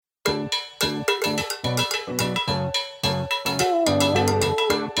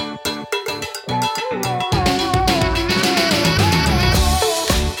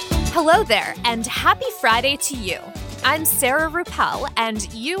Hello there, and happy Friday to you. I'm Sarah Ruppel,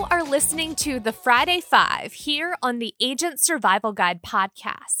 and you are listening to the Friday Five here on the Agent Survival Guide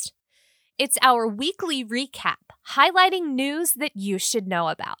podcast. It's our weekly recap, highlighting news that you should know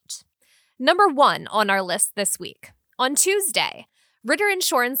about. Number one on our list this week. On Tuesday, Ritter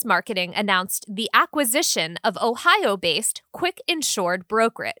Insurance Marketing announced the acquisition of Ohio-based Quick Insured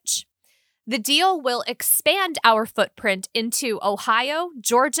Brokerage. The deal will expand our footprint into Ohio,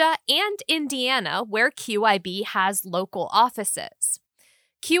 Georgia, and Indiana, where QIB has local offices.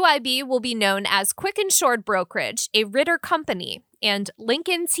 QIB will be known as Quick Insured Brokerage, a Ritter company, and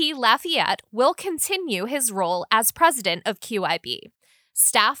Lincoln T. Lafayette will continue his role as president of QIB.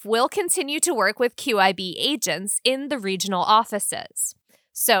 Staff will continue to work with QIB agents in the regional offices.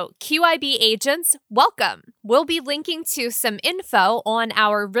 So, QIB agents, welcome. We'll be linking to some info on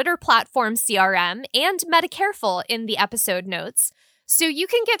our Ritter Platform CRM and Medicareful in the episode notes, so you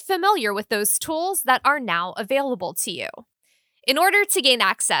can get familiar with those tools that are now available to you. In order to gain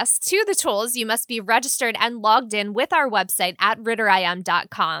access to the tools, you must be registered and logged in with our website at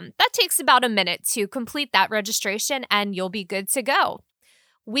ritterim.com. That takes about a minute to complete that registration, and you'll be good to go.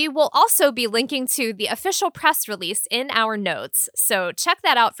 We will also be linking to the official press release in our notes, so check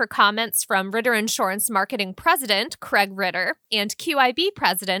that out for comments from Ritter Insurance Marketing President Craig Ritter and QIB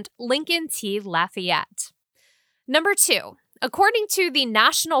President Lincoln T. Lafayette. Number two, according to the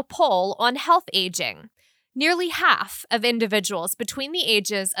National Poll on Health Aging, nearly half of individuals between the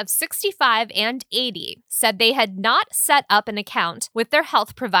ages of 65 and 80 said they had not set up an account with their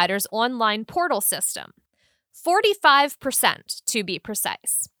health provider's online portal system. 45% to be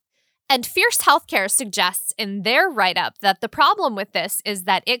precise. And Fierce Healthcare suggests in their write-up that the problem with this is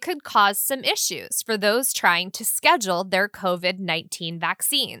that it could cause some issues for those trying to schedule their COVID-19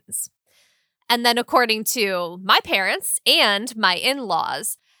 vaccines. And then according to my parents and my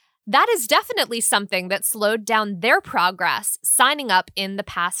in-laws, that is definitely something that slowed down their progress signing up in the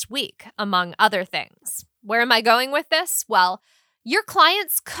past week, among other things. Where am I going with this? Well, your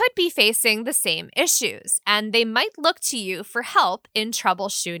clients could be facing the same issues, and they might look to you for help in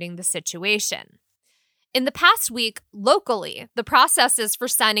troubleshooting the situation. In the past week, locally, the processes for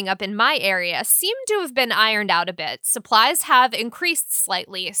signing up in my area seem to have been ironed out a bit. Supplies have increased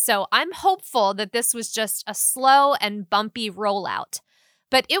slightly, so I'm hopeful that this was just a slow and bumpy rollout.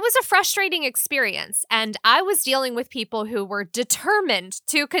 But it was a frustrating experience, and I was dealing with people who were determined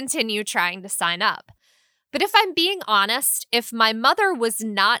to continue trying to sign up. But if I'm being honest, if my mother was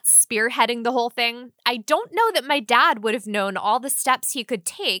not spearheading the whole thing, I don't know that my dad would have known all the steps he could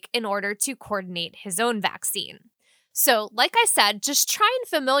take in order to coordinate his own vaccine. So, like I said, just try and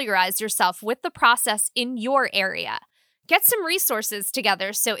familiarize yourself with the process in your area. Get some resources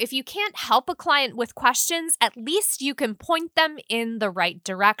together so if you can't help a client with questions, at least you can point them in the right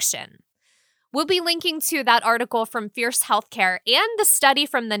direction. We'll be linking to that article from Fierce Healthcare and the study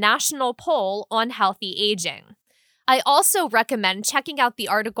from the National Poll on Healthy Aging. I also recommend checking out the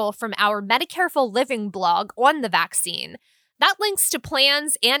article from our Medicareful Living blog on the vaccine. That links to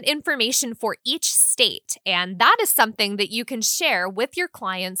plans and information for each state, and that is something that you can share with your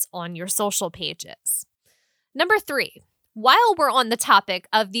clients on your social pages. Number three, while we're on the topic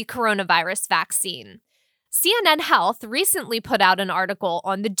of the coronavirus vaccine, CNN Health recently put out an article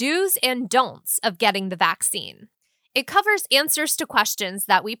on the do's and don'ts of getting the vaccine. It covers answers to questions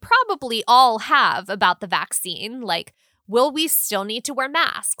that we probably all have about the vaccine, like, will we still need to wear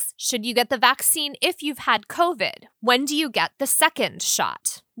masks? Should you get the vaccine if you've had COVID? When do you get the second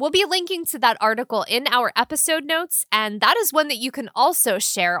shot? We'll be linking to that article in our episode notes, and that is one that you can also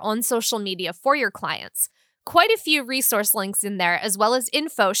share on social media for your clients. Quite a few resource links in there, as well as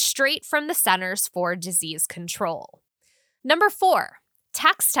info straight from the Centers for Disease Control. Number four,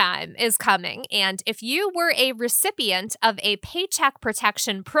 tax time is coming, and if you were a recipient of a Paycheck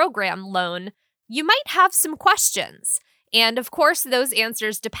Protection Program loan, you might have some questions. And of course, those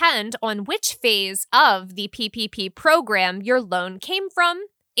answers depend on which phase of the PPP program your loan came from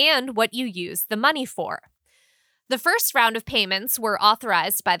and what you used the money for. The first round of payments were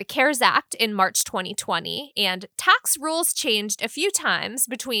authorized by the CARES Act in March 2020, and tax rules changed a few times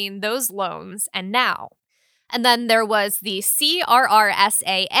between those loans and now. And then there was the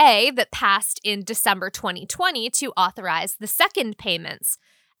CRRSAA that passed in December 2020 to authorize the second payments,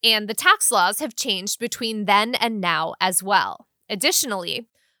 and the tax laws have changed between then and now as well. Additionally,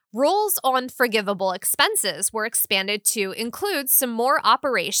 rules on forgivable expenses were expanded to include some more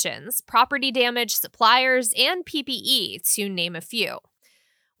operations, property damage, suppliers, and PPE, to name a few.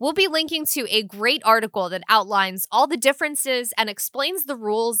 We'll be linking to a great article that outlines all the differences and explains the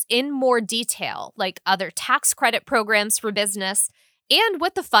rules in more detail, like other tax credit programs for business and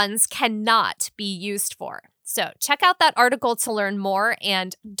what the funds cannot be used for. So check out that article to learn more,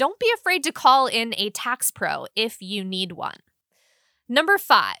 and don't be afraid to call in a tax pro if you need one. Number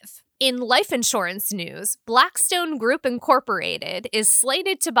 5. In life insurance news, Blackstone Group Incorporated is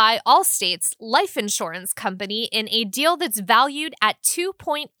slated to buy Allstate's life insurance company in a deal that's valued at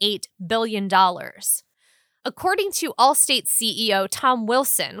 $2.8 billion. According to Allstate CEO Tom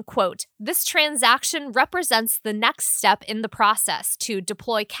Wilson, quote, "This transaction represents the next step in the process to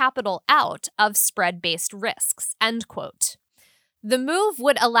deploy capital out of spread-based risks," end quote. The move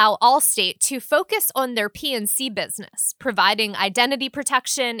would allow Allstate to focus on their P&C business, providing identity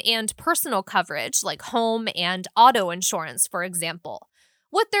protection and personal coverage like home and auto insurance, for example,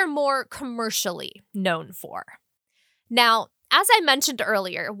 what they're more commercially known for. Now, as I mentioned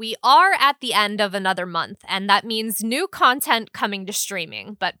earlier, we are at the end of another month, and that means new content coming to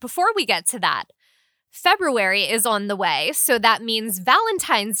streaming. But before we get to that, February is on the way, so that means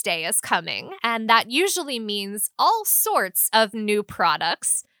Valentine's Day is coming, and that usually means all sorts of new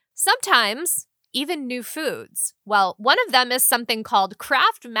products, sometimes even new foods. Well, one of them is something called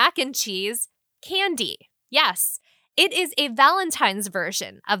Kraft Mac and Cheese Candy. Yes, it is a Valentine's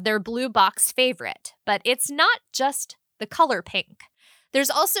version of their blue box favorite, but it's not just the color pink.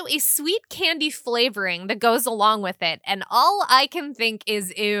 There's also a sweet candy flavoring that goes along with it, and all I can think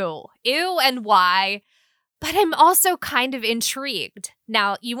is ew and why, but I'm also kind of intrigued.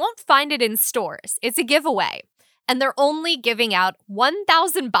 Now, you won't find it in stores. It's a giveaway, and they're only giving out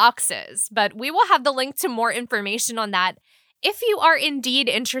 1,000 boxes, but we will have the link to more information on that if you are indeed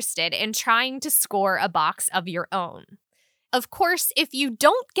interested in trying to score a box of your own. Of course, if you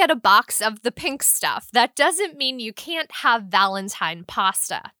don't get a box of the pink stuff, that doesn't mean you can't have Valentine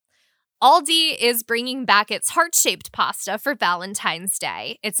pasta. Aldi is bringing back its heart-shaped pasta for Valentine's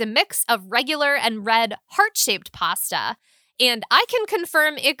Day. It's a mix of regular and red heart-shaped pasta, and I can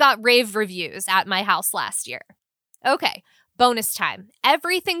confirm it got rave reviews at my house last year. Okay, bonus time.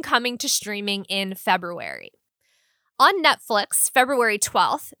 Everything coming to streaming in February. On Netflix, February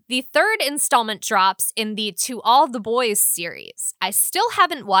 12th, the third installment drops in the To All the Boys series. I still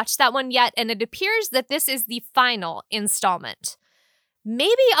haven't watched that one yet, and it appears that this is the final installment.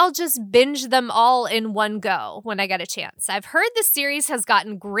 Maybe I'll just binge them all in one go when I get a chance. I've heard the series has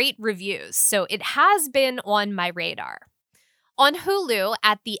gotten great reviews, so it has been on my radar. On Hulu,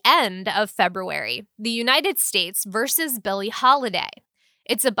 at the end of February, The United States versus Billie Holiday.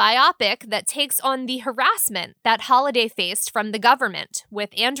 It's a biopic that takes on the harassment that Holiday faced from the government,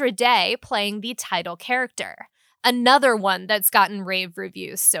 with Andra Day playing the title character. Another one that's gotten rave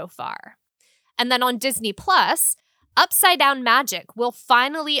reviews so far. And then on Disney Plus, Upside Down Magic will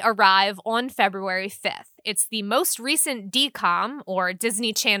finally arrive on February 5th. It's the most recent DCOM, or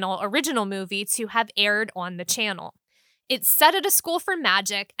Disney Channel original movie, to have aired on the channel. It's set at a school for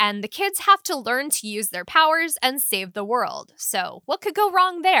magic, and the kids have to learn to use their powers and save the world. So what could go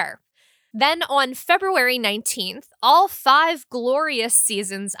wrong there? Then on February 19th, all 5 glorious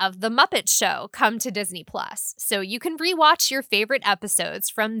seasons of The Muppet Show come to Disney Plus, so you can rewatch your favorite episodes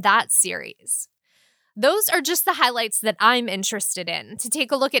from that series. Those are just the highlights that I'm interested in. To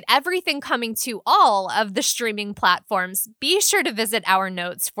take a look at everything coming to all of the streaming platforms, be sure to visit our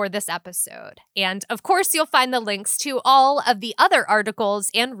notes for this episode. And of course, you'll find the links to all of the other articles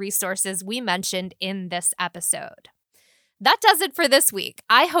and resources we mentioned in this episode. That does it for this week.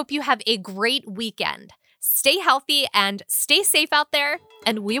 I hope you have a great weekend. Stay healthy and stay safe out there,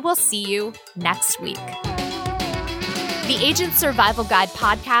 and we will see you next week. The Agent Survival Guide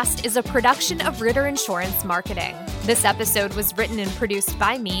podcast is a production of Ritter Insurance Marketing. This episode was written and produced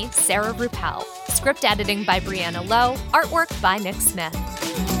by me, Sarah Ruppel. Script editing by Brianna Lowe. Artwork by Nick Smith.